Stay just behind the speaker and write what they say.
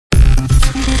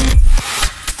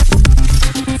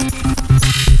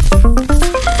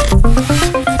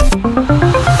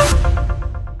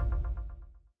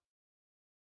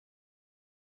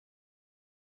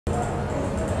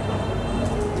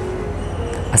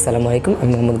আসসালামু আলাইকুম।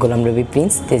 আমি মোহাম্মদ গোলাম রবি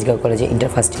প্রিন্স তেজগাঁও কলেজে ইন্টার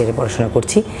ফার্স্ট ইয়ারে পড়াশোনা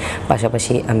করছি।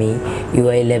 পাশাপাশি আমি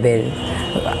ইউআই ল্যাবের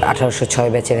 1806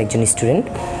 ব্যাচের একজন স্টুডেন্ট।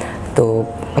 তো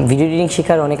ভিডিও এডিটিং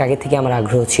শেখার অনেক আগে থেকে আমার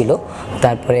আগ্রহ ছিল।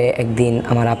 তারপরে একদিন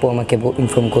আমার আপু আমাকে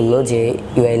ইনফর্ম করলো যে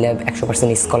ইউআই ল্যাব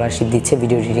 100% স্কলারশিপ দিচ্ছে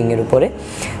ভিডিও এডিটিংয়ের উপরে।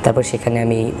 তারপর সেখানে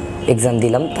আমি এক্সাম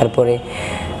দিলাম। তারপরে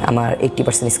আমার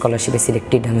 80% স্কলারশিপে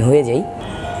সিলেক্টেড আমি হয়ে যাই।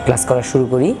 ক্লাস করা শুরু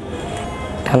করি।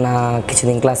 টানা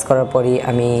কিছুদিন ক্লাস করার পরই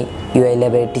আমি ইউআই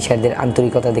ল্যাবের টিচারদের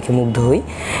আন্তরিকতা দেখে মুগ্ধ হই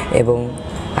এবং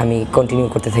আমি কন্টিনিউ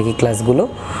করতে থাকি ক্লাসগুলো।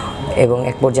 এবং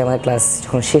এক পর্যায়ে আমার ক্লাস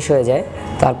যখন শেষ হয়ে যায়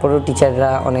তারপরেও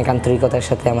টিচাররা অনেক আন্তরিকতার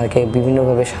সাথে আমাকে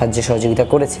বিভিন্নভাবে সাহায্য সহযোগিতা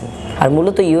করেছেন। আর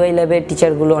মূলত ইউআই ল্যাবের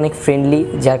টিচারগুলো অনেক ফ্রেন্ডলি,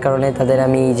 যার কারণে তাদের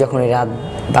আমি যখন রাত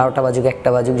 12টা বাজুক 1টা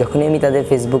বাজুক যখনই আমি তাদের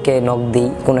ফেসবুকে নক দিই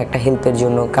কোনো একটা হেল্পের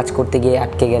জন্য, কাজ করতে গিয়ে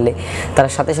আটকে গেলে তারা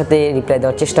সাথে সাথে রিপ্লাই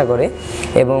দেওয়ার চেষ্টা করে।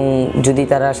 এবং যদি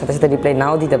তারা সাথে সাথে রিপ্লাই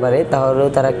নাও দিতে পারে তাহলেও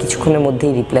তারা কিছুক্ষণের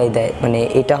মধ্যেই রিপ্লাই দেয়। মানে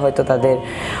এটা হয়তো তাদের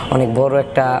অনেক বড়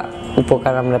একটা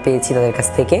উপকার আমরা পেয়েছি তাদের কাছ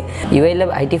থেকে। ইউআই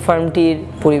ল্যাব আইটি ফার্মটির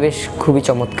পরিবেশ খুবই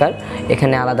চমৎকার।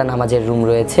 এখানে আলাদা নামাজের রুম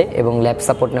রয়েছে এবং ল্যাব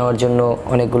সাপোর্ট নেওয়ার জন্য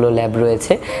অনেকগুলো ল্যাব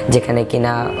রয়েছে, যেখানে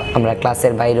কিনা আমরা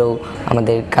ক্লাসের বাইরেও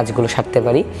আমাদের কাজগুলো সারতে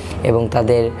পারি। এবং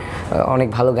তাদের অনেক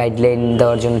ভালো গাইডলাইন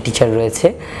দেওয়ার জন্য টিচার রয়েছে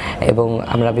এবং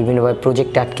আমরা বিভিন্নভাবে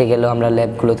প্রজেক্টে আটকে গেলেও আমরা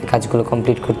ল্যাবগুলোতে কাজগুলো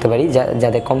কমপ্লিট করতে পারি।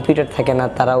 যাদের কম্পিউটার থাকে না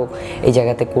তারাও এই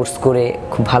জায়গাতে কোর্স করে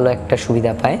খুব ভালো একটা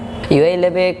সুবিধা পায়। ইউআই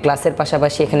ল্যাবে ক্লাসের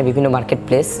পাশাপাশি এখানে বিভিন্ন market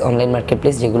place, online market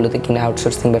place যেগুলোতে কিনা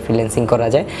আউটসোর্সিং বা ফ্রিল্যান্সিং করা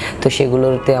যায়, তো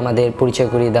সেগুলোতে আমাদের পরিচয়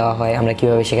করিয়ে দেওয়া হয় আমরা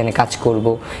কীভাবে সেখানে কাজ করব,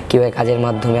 কীভাবে কাজের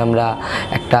মাধ্যমে আমরা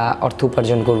একটা অর্থ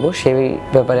উপার্জন করব, সেই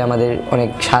ব্যাপারে আমাদের অনেক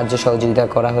সাহায্য সহযোগিতা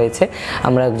করা হয়েছে।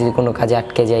 আমরা যদি কোনো কাজে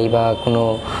আটকে যাই বা কোনো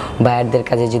বায়ারদের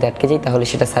কাজে যদি আটকে যাই তাহলে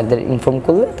সেটা স্যারদের ইনফর্ম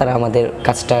করলে তারা আমাদের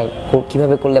কাজটা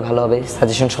কীভাবে করলে ভালো হবে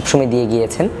সাজেশন সবসময় দিয়ে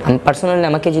গিয়েছেন। পার্সোনালি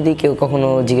আমাকে যদি কেউ কখনো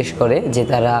জিজ্ঞেস করে যে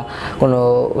তারা কোনো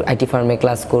আইটি ফার্মে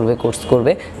ক্লাস করবে, কোর্স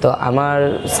করবে, তো আমার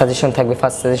সাজেশন থাকবে,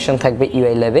 ফার্স্ট সাজেশন থাকবে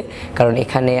ইউআই ল্যাবে। কারণ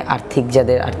এখানে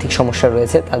যাদের আর্থিক সমস্যা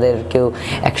রয়েছে তাদেরকেও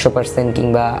 100%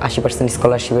 কিংবা 80%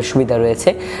 স্কলারশিপের সুবিধা রয়েছে।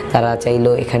 তারা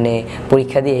চাইলেও এখানে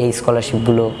পরীক্ষা দিয়ে এই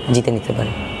স্কলারশিপগুলো জিতে নিতে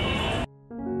পারে।